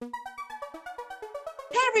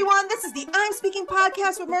everyone, this is the I'm Speaking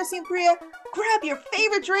podcast with Mercy and Priya. Grab your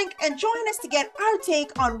favorite drink and join us to get our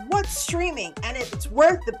take on what's streaming and if it's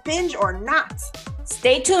worth the binge or not.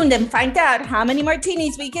 Stay tuned and find out how many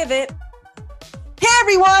martinis we give it. Hey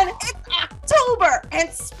everyone, it's October and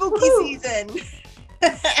spooky season.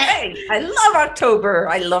 Hey, I love October.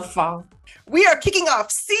 I love fall. We are kicking off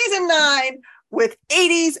season 9 with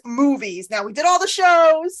 80s movies. Now, we did all the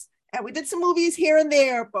shows and we did some movies here and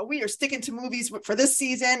there, but we are sticking to movies for this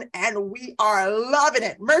season and we are loving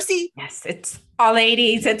it. Mercy? Yes, it's all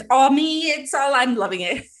 80s. It's all me. It's all I'm loving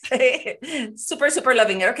it. Super, super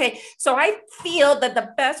loving it. Okay, so I feel that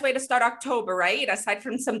the best way to start October, right, aside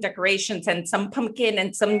from some decorations and some pumpkin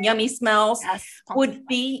and some yummy smells, would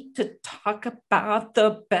be to talk about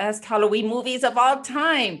the best Halloween movies of all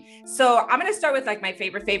time. So I'm going to start with like my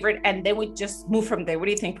favorite, and then we just move from there. What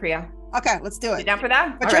do you think, Priya? Okay, let's do it. You down for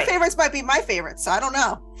that? But all your favorites might be my favorites, so I don't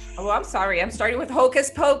know. Oh, I'm sorry. I'm starting with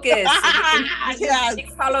Hocus Pocus. You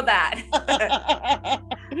can follow that.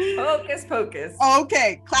 Hocus Pocus.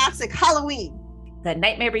 Okay, classic Halloween. The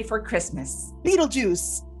Nightmare Before Christmas.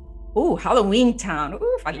 Beetlejuice. Ooh, Halloween Town.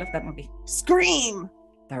 Ooh, I love that movie. Scream.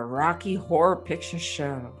 The Rocky Horror Picture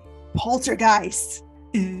Show. Poltergeist.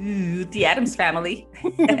 Ooh, The Addams Family.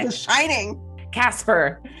 The Shining.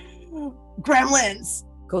 Casper. Gremlins.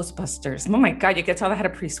 Ghostbusters. Oh my God, you could tell I had a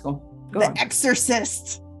preschool. Go on. The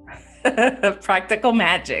Exorcist. Practical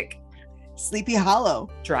Magic. Sleepy Hollow.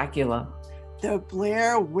 Dracula. The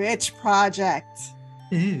Blair Witch Project.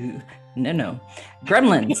 Ooh, no.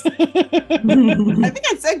 Gremlins. I think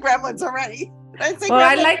I said Gremlins already. Did I say Well,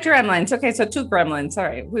 Gremlins? I like Gremlins. Okay, so 2 Gremlins. All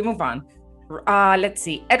right, we move on. Let's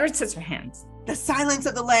see. Edward Scissorhands. The Silence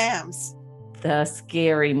of the Lambs. The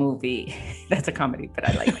Scary Movie. That's a comedy, but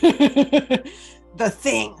I like it. The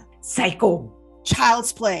Thing. Psycho.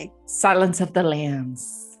 Child's Play. Silence of the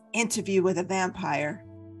Lambs. Interview with a Vampire.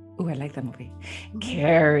 Ooh, I like that movie.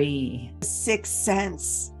 Carrie. Sixth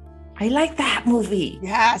Sense. I like that movie.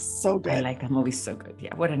 Yes, so good. I like that movie so good.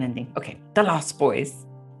 Yeah, what an ending. Okay, The Lost Boys.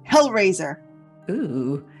 Hellraiser.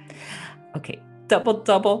 Ooh. Okay, Double,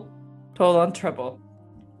 Toll on Trouble.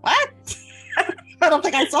 What? I don't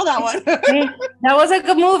think I saw that one. Hey, that was a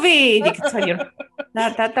good movie. You can tell you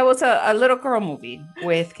that was a little girl movie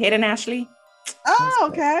with Kate and Ashley. Oh,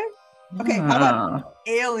 okay. Okay, how about Ah.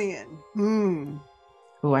 Alien?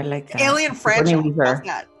 Oh, I like that. Alien franchise. How's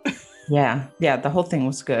that? Yeah, the whole thing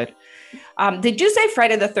was good. Did you say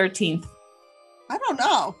Friday the 13th? I don't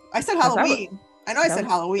know. I said Halloween. I know I said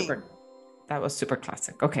Halloween. That was super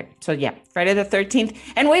classic. Okay, so yeah, Friday the 13th.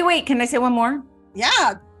 And wait, can I say one more?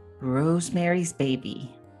 Yeah. Rosemary's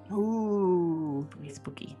Baby. Ooh.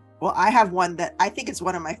 Spooky. Well, I have one that I think is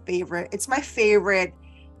one of my favorite. It's my favorite,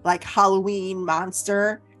 like, Halloween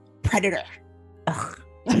monster, Predator. Ugh.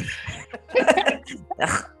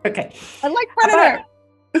 Okay. I like Predator.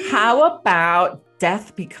 How about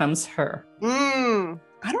Death Becomes Her? I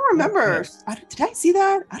don't remember. Did I see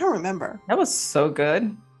that? I don't remember. That was so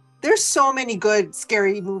good. There's so many good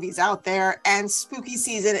scary movies out there, and spooky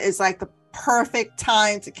season is like the perfect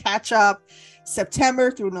time to catch up.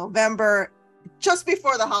 September through November, just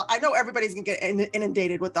before I know everybody's gonna get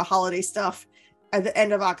inundated with the holiday stuff at the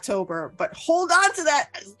end of October, but hold on to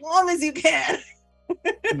that as long as you can.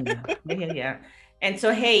 Yeah. And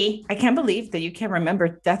so, hey, I can't believe that you can't remember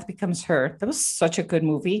Death Becomes Her. That was such a good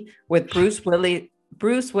movie with Bruce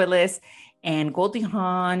Willis and Goldie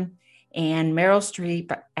Hawn and Meryl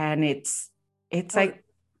Streep, and it's like,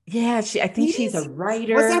 yeah, I think she's a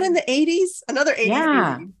writer. Was that in the 80s? Another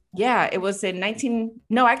 80s movie? Yeah, it was in it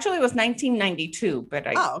was 1992, but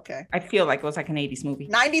I feel like it was like an 80s movie.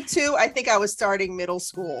 92, I think I was starting middle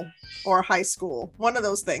school or high school. One of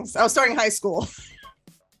those things. I was starting high school.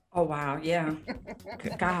 Oh, wow. Yeah.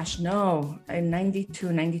 Gosh, no. In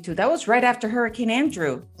 92. That was right after Hurricane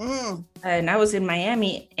Andrew. And I was in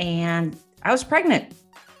Miami and I was pregnant.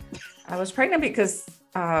 Because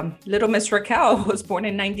little Miss Raquel was born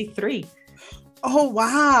in 93. Oh,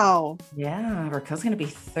 wow. Yeah. Raquel's going to be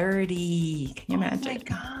 30. Can you imagine? Oh, my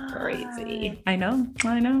God. Crazy. I know.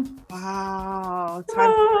 Wow.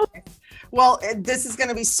 Well, this is going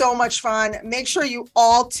to be so much fun. Make sure you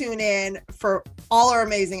all tune in for all our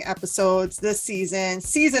amazing episodes this season.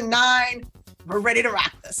 Season 9. We're ready to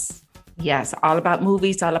rock this. Yes, all about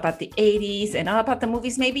movies, all about the 80s, and all about the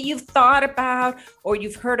movies maybe you've thought about or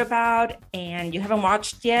you've heard about and you haven't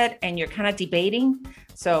watched yet and you're kind of debating.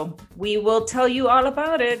 So we will tell you all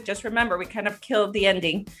about it. Just remember, we kind of killed the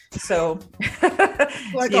ending. So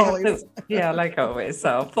like always. Like always.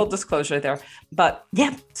 So full disclosure there. But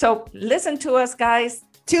yeah, so listen to us, guys.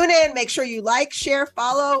 Tune in. Make sure you like, share,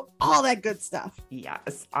 follow, all that good stuff.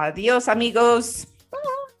 Yes. Adios, amigos.